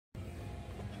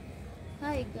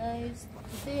Hi guys,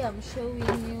 today I'm showing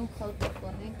you how to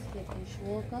connect the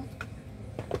dishwasher.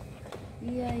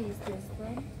 Here is the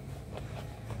stand.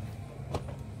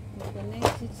 You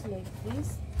connect it like this.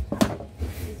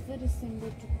 It's very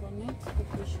simple to connect the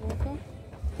dishwasher,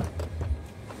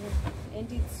 and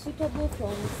it's suitable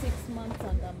from 6 months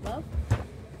and above.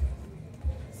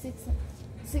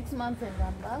 Six months and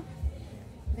above.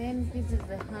 Then this is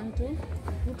the handle.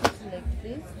 You put it like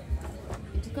this.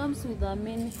 It comes with a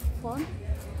main phone,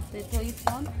 the toy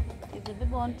phone. If the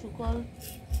baby want to call,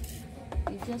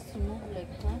 you just remove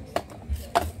like that.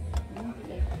 Remove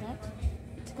like that.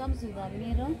 It comes with a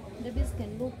mirror. Babies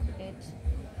can look at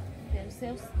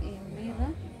themselves in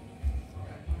mirror.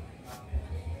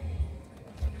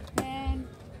 And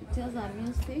it has a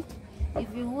music.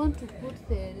 If you want to put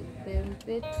the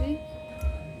battery,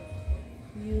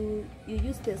 you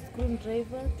use the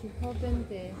screwdriver to open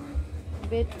the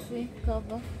battery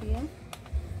cover here.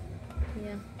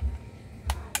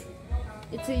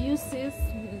 It uses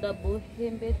double A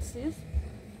batteries.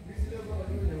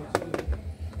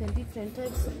 The different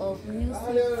types of music for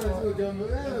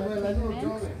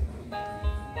entertainment.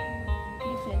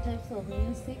 Different types of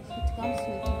music. It comes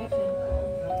with different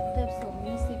types of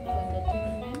music for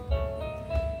entertainment.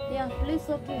 Play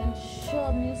soft to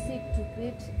ensure music to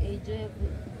create a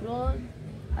joyful, broad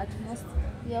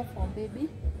atmosphere for baby.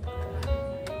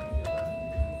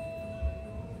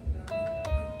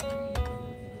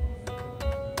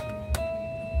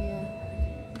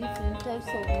 Different types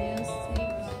of music.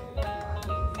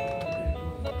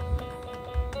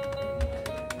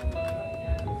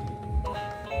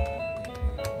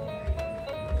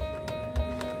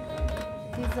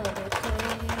 These are the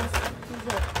toys. These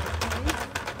are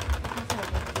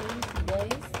the toys,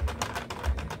 guys.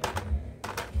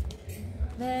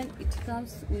 Then it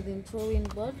comes with a drawing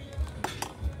board.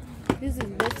 This is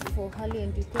best for early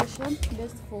education.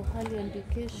 Best for early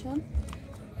education.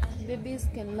 Babies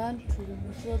can learn to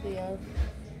draw their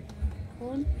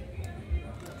own.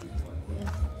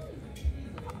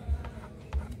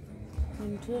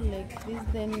 You draw like this,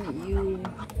 then you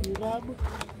rub,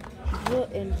 draw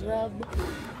and rub,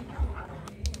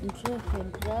 draw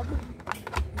and rub.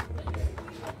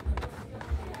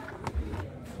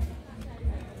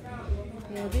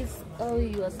 This is how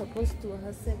you are supposed to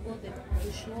assemble the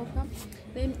dishwasher.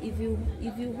 Then if you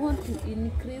want to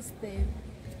increase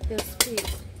the speed,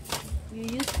 you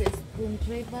use the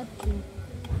screwdriver to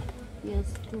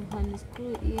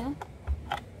unscrew here.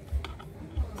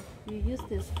 You use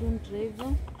the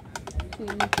screwdriver to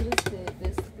increase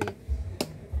the speed.